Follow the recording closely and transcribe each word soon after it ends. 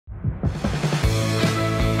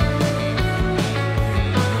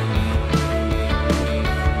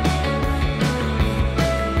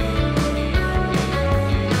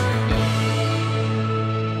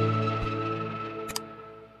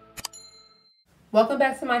Welcome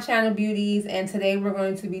back to my channel, beauties, and today we're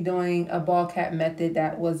going to be doing a ball cap method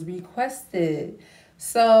that was requested.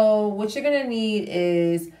 So what you're going to need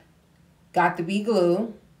is Got2b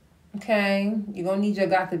glue, okay? You're going to need your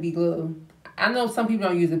Got2b glue. I know some people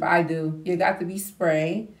don't use it, but I do. Your Got2b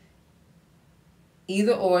spray,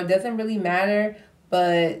 either or, it doesn't really matter,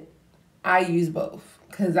 but I use both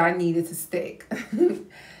because I need it to stick.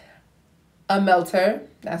 A melter,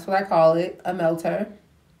 that's what I call it, a melter.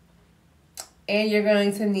 And you're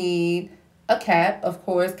going to need a cap, of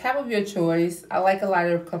course, cap of your choice. I like a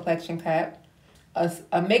lighter complexion cap.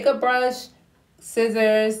 A makeup brush,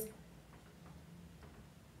 scissors,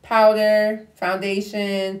 powder,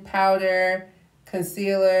 foundation, powder,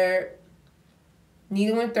 concealer,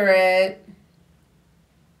 needle and thread,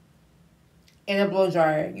 and a blow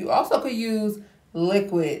dryer. You also could use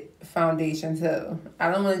liquid foundation too.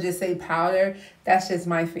 I don't want to just say powder. That's just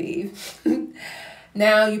my fave.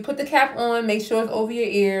 Now, you put the cap on, make sure it's over your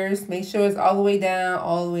ears, make sure it's all the way down,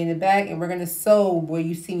 all the way in the back, and we're going to sew where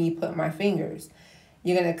you see me put my fingers.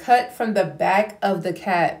 You're going to cut from the back of the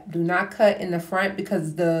cap. Do not cut in the front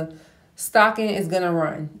because the stocking is going to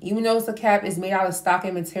run. Even though the cap is made out of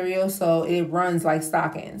stocking material, so it runs like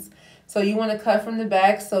stockings. So you want to cut from the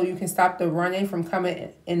back so you can stop the running from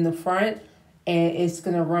coming in the front, and it's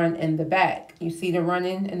going to run in the back. You see the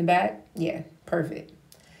running in the back? Yeah, perfect.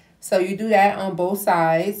 So you do that on both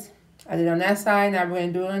sides. I did on that side. Now we're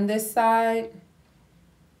going to do it on this side.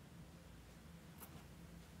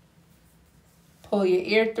 Pull your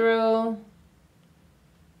ear through.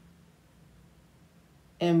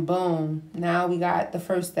 And boom. Now we got the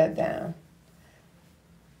first step down.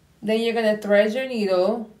 Then you're going to thread your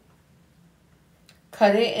needle.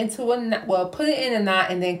 Cut it into a knot. Well, put it in a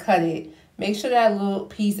knot and then cut it. Make sure that little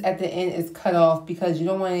piece at the end is cut off because you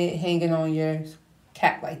don't want it hanging on your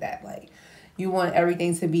cap like that. Like, you want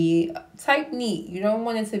everything to be tight, neat. You don't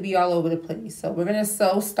want it to be all over the place. So we're going to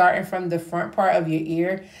sew starting from the front part of your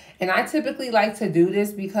ear. And I typically like to do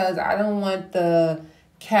this because I don't want the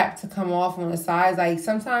cap to come off on the sides. Like,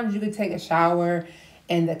 sometimes you could take a shower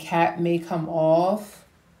and the cap may come off.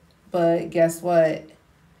 But guess what?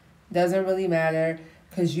 Doesn't really matter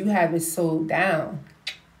because you have it sewed down.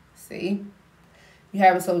 See? You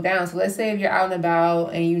have it sewed down. So let's say if you're out and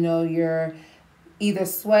about and you know you're either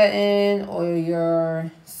sweating or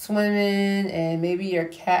you're swimming and maybe your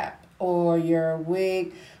cap or your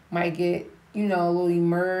wig might get, you know, a little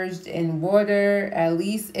immersed in water. At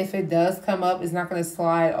least if it does come up, it's not going to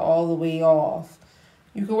slide all the way off.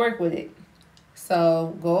 You can work with it.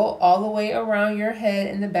 So go all the way around your head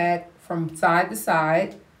in the back from side to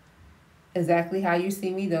side. Exactly how you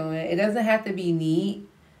see me doing it. It doesn't have to be neat.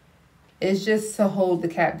 It's just to hold the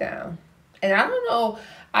cap down. And I don't know,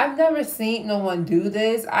 I've never seen no one do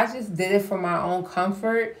this. I just did it for my own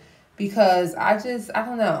comfort because I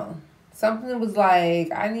don't know. Something was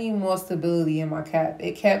like, I need more stability in my cap.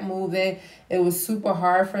 It kept moving. It was super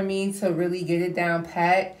hard for me to really get it down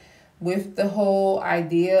pat with the whole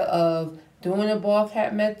idea of doing a ball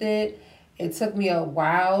cap method. It took me a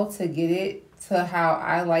while to get it to how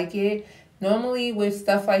I like it. Normally with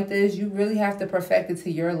stuff like this, you really have to perfect it to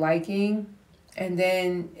your liking. And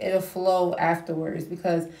then it'll flow afterwards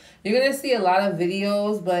because you're going to see a lot of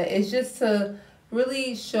videos, but it's just to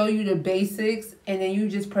really show you the basics and then you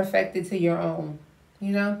just perfect it to your own,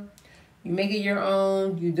 you know? You make it your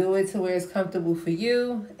own, you do it to where it's comfortable for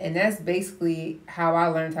you, and that's basically how I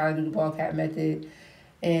learned how to do the ball cap method,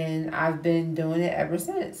 and I've been doing it ever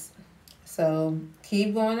since. So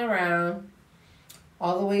keep going around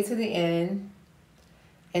all the way to the end.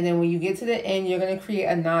 And then when you get to the end, you're going to create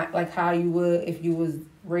a knot like how you would if you was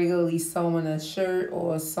regularly sewing a shirt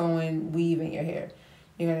or sewing weave in your hair.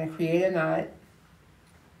 You're going to create a knot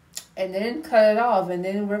and then cut it off. And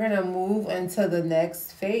then we're going to move into the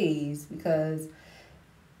next phase because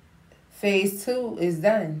phase 2 is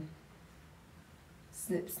done.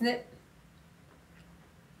 Snip, snip.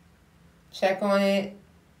 Check on it.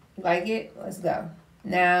 Like it? Let's go.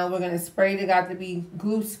 Now we're going to spray the Got2b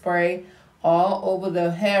glue spray all over the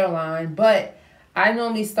hairline, but I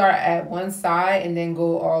normally start at one side and then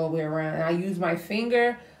go all the way around. And I use my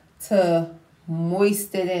finger to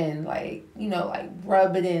moist it in, like, you know, like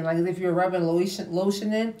rub it in. Like if you're rubbing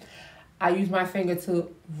lotion in, I use my finger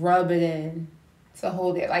to rub it in to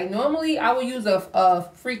hold it. Like normally I would use a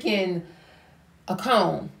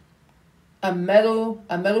comb, a metal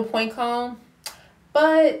point comb,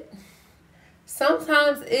 but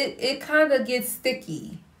sometimes it kind of gets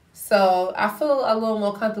sticky. So I feel a little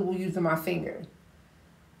more comfortable using my finger.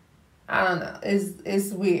 I don't know.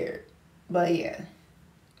 It's weird. But yeah.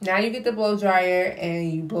 Now you get the blow dryer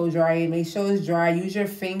and you blow dry it. Make sure it's dry. Use your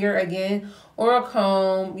finger again or a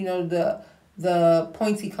comb, you know, the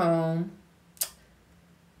pointy comb.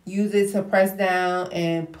 Use it to press down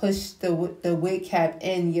and push the wig cap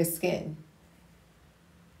in your skin.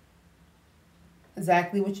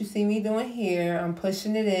 Exactly what you see me doing here. I'm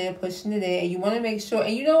pushing it in, and you want to make sure,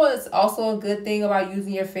 and you know what's also a good thing about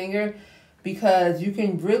using your finger, because you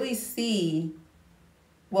can really see,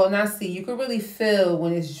 well, not see, you can really feel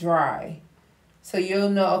when it's dry. So you'll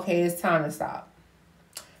know, okay, it's time to stop.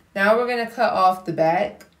 Now we're going to cut off the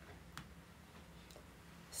back.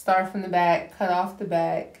 Start from the back, cut off the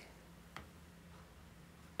back.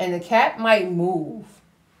 And the cap might move.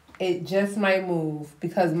 It just might move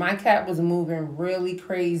because my cap was moving really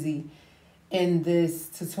crazy in this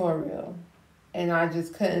tutorial. And I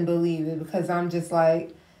just couldn't believe it because I'm just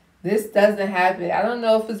like, this doesn't happen. I don't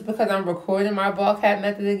know if it's because I'm recording my ball cap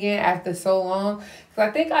method again after so long. Because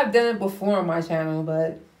I think I've done it before on my channel,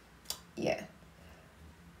 but yeah.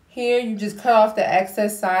 Here, you just cut off the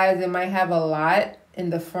excess sides. It might have a lot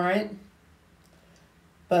in the front.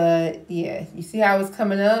 But yeah, you see how it's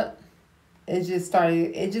coming up? It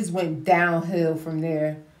just went downhill from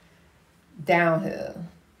there. Downhill.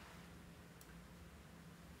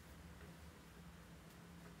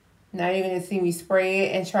 Now you're going to see me spray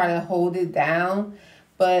it and try to hold it down.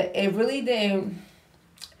 But it really didn't.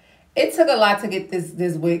 It took a lot to get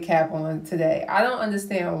this wig cap on today. I don't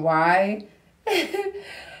understand why.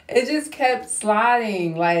 It just kept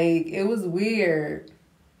sliding. Like, it was weird.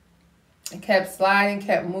 It kept sliding,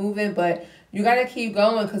 kept moving. But you got to keep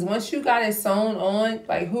going, because once you got it sewn on,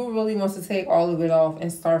 like, who really wants to take all of it off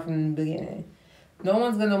and start from the beginning? No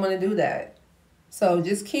one's going to want to do that. So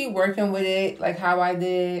just keep working with it like how I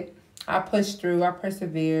did. I pushed through. I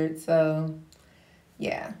persevered. So,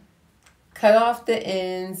 yeah. Cut off the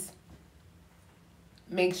ends.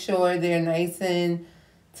 Make sure they're nice and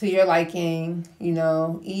to your liking. You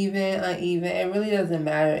know, even, uneven. It really doesn't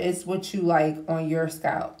matter. It's what you like on your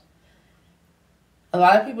scalp. A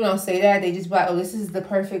lot of people don't say that. They just be like, oh, this is the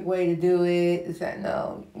perfect way to do it. It's that,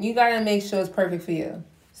 no. You got to make sure it's perfect for you.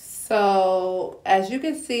 So, as you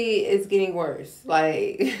can see, it's getting worse.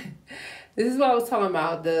 Like, this is what I was talking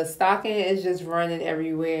about. The stocking is just running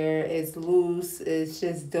everywhere. It's loose. It's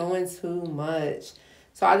just doing too much.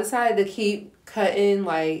 So, I decided to keep cutting.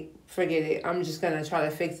 Like, forget it. I'm just going to try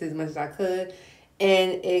to fix it as much as I could.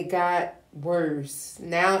 And it got worse.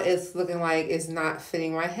 Now, it's looking like it's not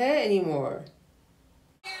fitting my head anymore.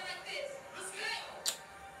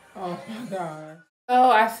 Oh my God.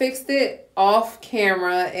 So I fixed it off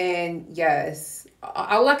camera, and yes,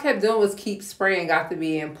 all I kept doing was keep spraying Got to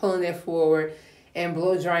Be and pulling it forward and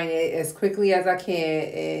blow drying it as quickly as I can.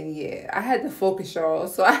 And yeah, I had to focus, y'all,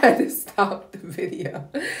 so I had to stop the video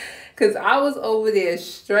because I was over there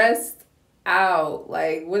stressed out.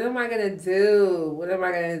 Like, what am I gonna do? What am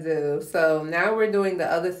I gonna do? So now we're doing the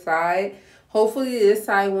other side. Hopefully this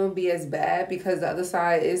side won't be as bad because the other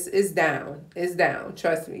side is down. It's down.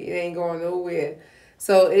 Trust me. It ain't going nowhere.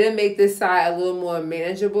 So it'll make this side a little more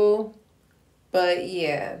manageable. But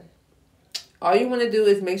yeah. All you want to do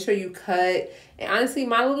is make sure you cut. And honestly,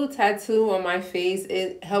 my little tattoo on my face,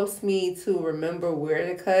 it helps me to remember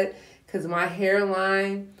where to cut. Because my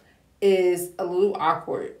hairline is a little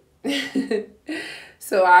awkward.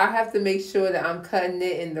 So I have to make sure that I'm cutting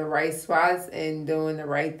it in the right spots and doing the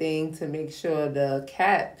right thing to make sure the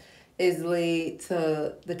cap is laid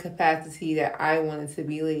to the capacity that I want it to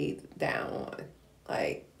be laid down on.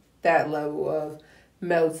 Like that level of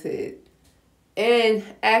melted. And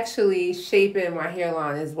actually shaping my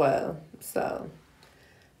hairline as well. So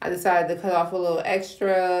I decided to cut off a little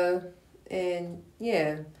extra. And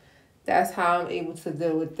yeah. That's how I'm able to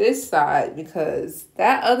deal with this side, because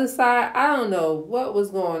that other side, I don't know what was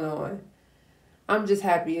going on. I'm just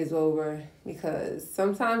happy it's over, because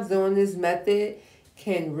sometimes doing this method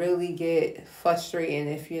can really get frustrating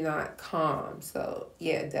if you're not calm. So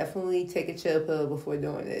yeah, definitely take a chill pill before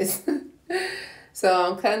doing this.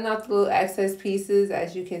 So I'm cutting off the little excess pieces,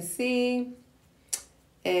 as you can see.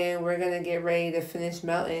 And we're going to get ready to finish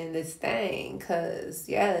melting this thing, because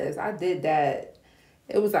yes, I did that.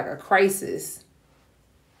 It was like a crisis.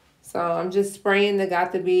 So I'm just spraying the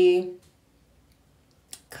Got to Be,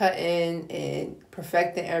 cutting and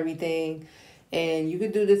perfecting everything. And you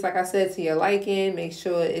can do this, like I said, to your liking. Make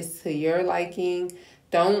sure it's to your liking.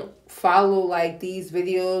 Don't follow like these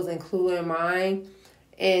videos, including mine,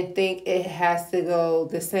 and think it has to go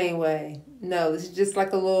the same way. No, this is just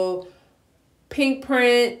like a little pink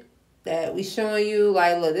print that we showing you.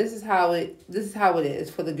 Like, look, this is how it is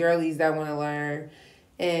for the girlies that want to learn.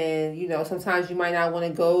 And, you know, sometimes you might not want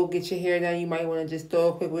to go get your hair done. You might want to just throw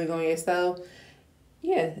a quick wig on yourself.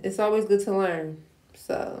 Yeah, it's always good to learn.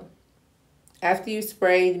 So after you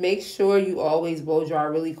spray, make sure you always blow dry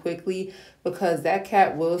really quickly because that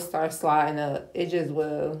cap will start sliding up. It just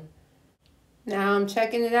will. Now I'm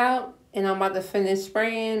checking it out and I'm about to finish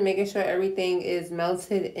spraying, making sure everything is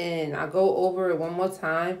melted in. I'll go over it one more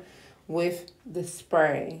time with the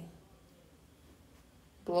spray.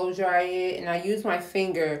 Blow dry it, and I use my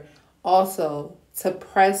finger also to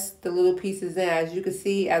press the little pieces in. As you can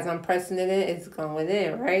see, as I'm pressing it in, it's going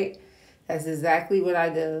in, right? That's exactly what I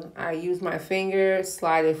do. I use my finger,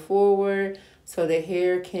 slide it forward so the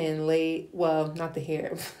hair can lay, well, not the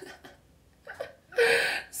hair.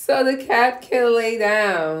 So the cap can lay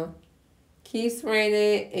down. Keep spraying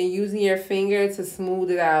it and using your finger to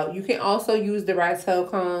smooth it out. You can also use the rat tail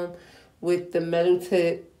comb with the metal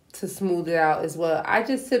tip to smooth it out as well. I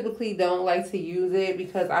just typically don't like to use it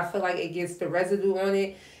because I feel like it gets the residue on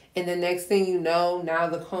it. And the next thing you know, now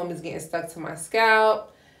the comb is getting stuck to my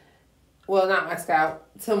scalp. Well, not my scalp,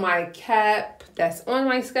 to my cap that's on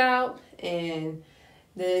my scalp. And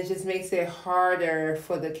then it just makes it harder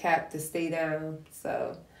for the cap to stay down.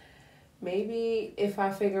 So maybe if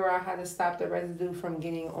I figure out how to stop the residue from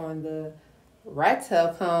getting on the rat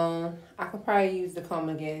tail comb, I could probably use the comb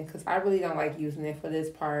again because I really don't like using it for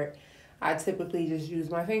this part. I typically just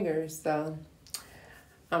use my fingers. So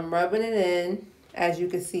I'm rubbing it in. As you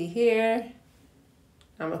can see here,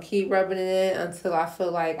 I'm going to keep rubbing it in until I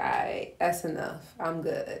feel like that's enough. I'm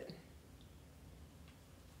good.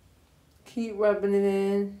 Keep rubbing it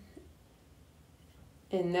in.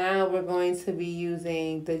 And now we're going to be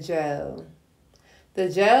using the gel. The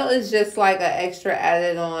gel is just like an extra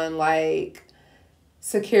added on, like,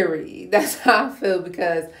 security. That's how I feel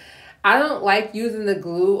because I don't like using the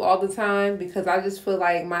glue all the time because I just feel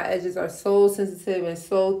like my edges are so sensitive and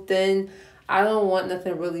so thin. I don't want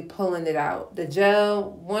nothing really pulling it out. The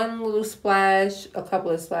gel, one little splash, a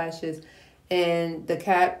couple of splashes, and the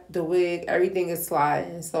cap, the wig, everything is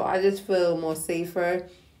sliding. So I just feel more safer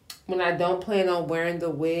when I don't plan on wearing the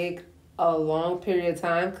wig a long period of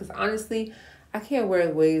time because honestly, I can't wear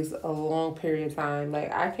wigs a long period of time.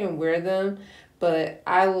 Like, I can wear them, but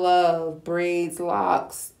I love braids,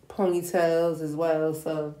 locks, ponytails as well.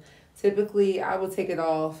 So typically, I will take it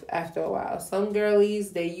off after a while. Some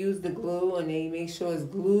girlies, they use the glue and they make sure it's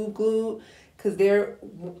glued because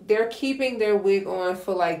they're keeping their wig on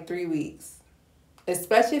for like 3 weeks.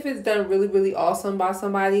 Especially if it's done really, really awesome by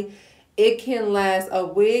somebody. It can last, a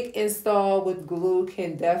wig install with glue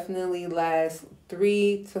can definitely last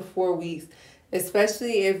 3 to 4 weeks.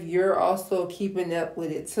 Especially if you're also keeping up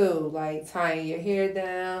with it too, like tying your hair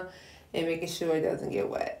down and making sure it doesn't get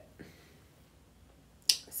wet.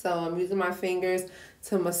 So I'm using my fingers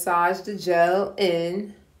to massage the gel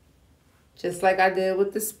in, just like I did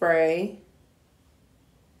with the spray,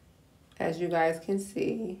 as you guys can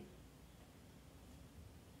see.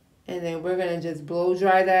 And then we're going to just blow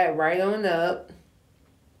dry that right on up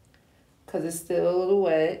because it's still a little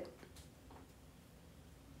wet.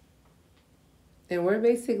 And we're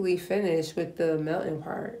basically finished with the melting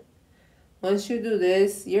part. Once you do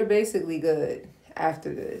this, you're basically good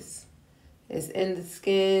after this. It's in the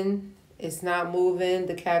skin. It's not moving.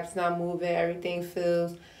 The cap's not moving. Everything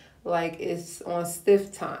feels like it's on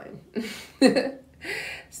stiff time.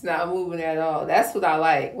 It's not moving at all. That's what I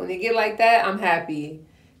like. When it get like that, I'm happy.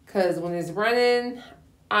 Because when it's running,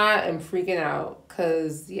 I am freaking out.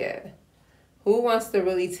 Because, yeah, who wants to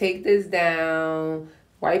really take this down,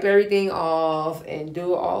 wipe everything off, and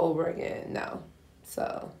do it all over again? No.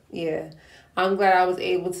 So, yeah, I'm glad I was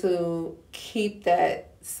able to keep that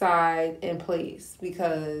side in place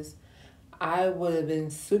because I would have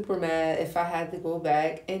been super mad if I had to go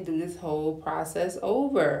back and do this whole process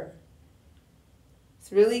over.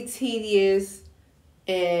 It's really tedious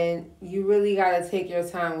and you really got to take your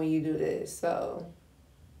time when you do this. So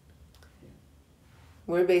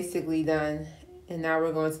we're basically done and now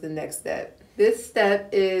we're going to the next step. This step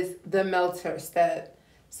is the melter step.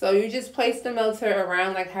 So you just place the melter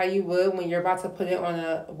around like how you would when you're about to put it on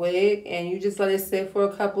a wig. And you just let it sit for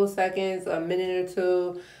a couple of seconds, a minute or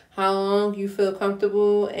two, how long you feel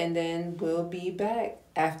comfortable. And then we'll be back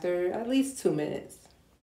after at least 2 minutes.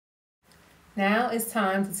 Now it's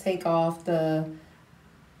time to take off the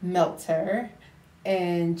melter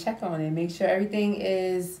and check on it. Make sure everything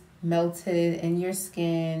is melted in your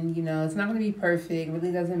skin. You know, it's not going to be perfect. It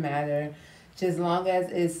really doesn't matter. Just as long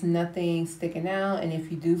as it's nothing sticking out, and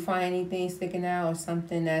if you do find anything sticking out or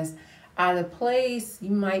something that's out of place,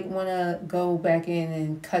 you might want to go back in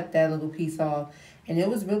and cut that little piece off. And it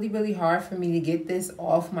was really, really hard for me to get this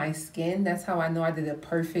off my skin. That's how I know I did a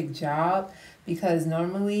perfect job, because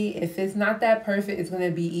normally if it's not that perfect, it's going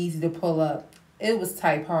to be easy to pull up. It was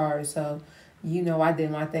type hard, so you know I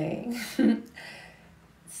did my thing.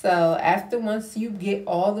 So once you get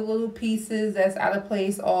all the little pieces that's out of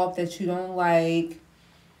place off that you don't like,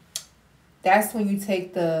 that's when you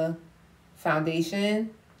take the foundation,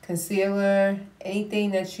 concealer, anything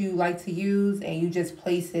that you like to use, and you just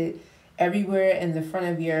place it everywhere in the front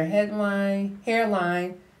of your hairline,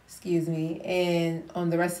 excuse me, and on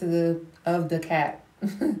the rest of the cap.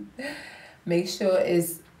 Make sure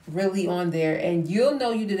it's really on there, and you'll know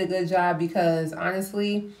you did a good job, because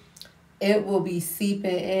honestly, it will be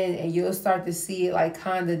seeping in, and you'll start to see it like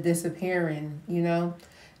kind of disappearing, you know?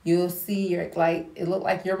 You'll see it look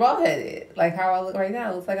like you're bald headed. Like how I look right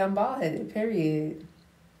now. It looks like I'm bald headed, period.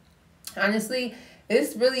 Honestly,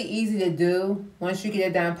 it's really easy to do once you get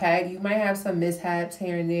it down pat. You might have some mishaps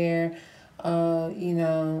here and there. You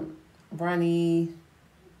know, runny,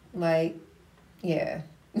 like, yeah.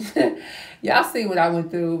 Y'all see what I went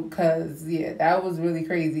through, because, yeah, that was really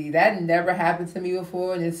crazy. That never happened to me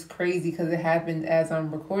before, and it's crazy because it happened as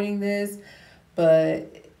I'm recording this.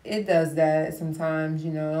 But it does that sometimes,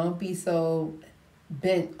 you know. Don't be so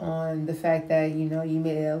bent on the fact that, you know, you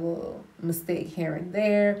made a little mistake here and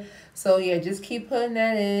there. So, yeah, just keep putting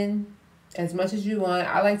that in as much as you want.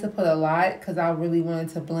 I like to put a lot because I really want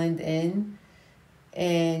it to blend in.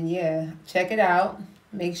 And, yeah, check it out.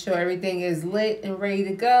 Make sure everything is lit and ready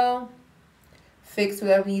to go. Fix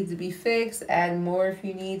whatever needs to be fixed. Add more if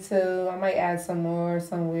you need to. I might add some more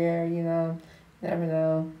somewhere, you know. Never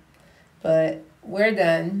know. But we're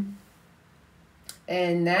done.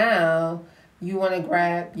 And now you want to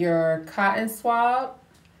grab your cotton swab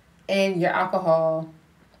and your alcohol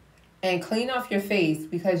and clean off your face,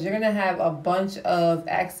 because you're going to have a bunch of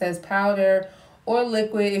excess powder or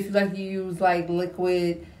liquid. If you like to use like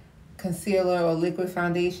liquid concealer or liquid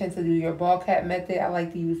foundation to do your ball cap method, I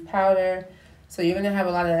like to use powder. So you're going to have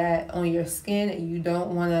a lot of that on your skin, and you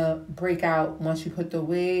don't want to break out once you put the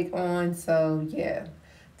wig on. So yeah,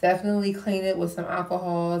 definitely clean it with some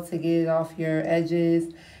alcohol to get it off your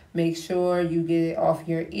edges. Make sure you get it off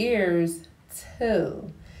your ears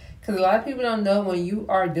too, because a lot of people don't know when you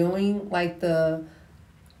are doing like the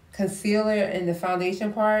concealer and the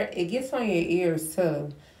foundation part, it gets on your ears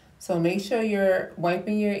too. So make sure you're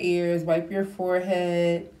wiping your ears, wipe your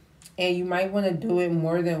forehead, and you might want to do it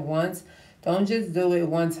more than once. Don't just do it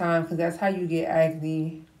one time, because that's how you get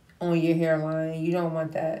acne on your hairline. You don't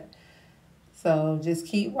want that. So just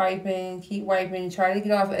keep wiping, try to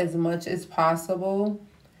get off as much as possible,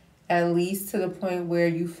 at least to the point where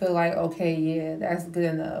you feel like, okay, yeah, that's good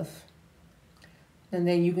enough. And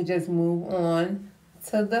then you can just move on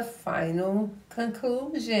to the final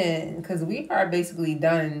conclusion, because we are basically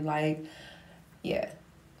done. Like, yeah,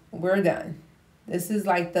 we're done. This is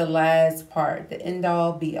like the last part, the end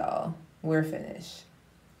all be all. We're finished.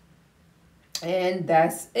 And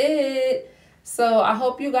that's it. So I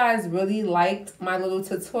hope you guys really liked my little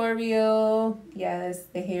tutorial. Yes,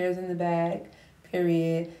 the hair's in the back,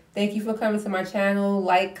 period. Thank you for coming to my channel.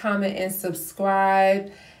 Like, comment, and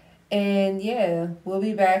subscribe. And yeah, we'll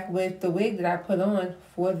be back with the wig that I put on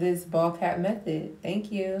for this ball cap method.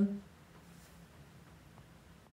 Thank you.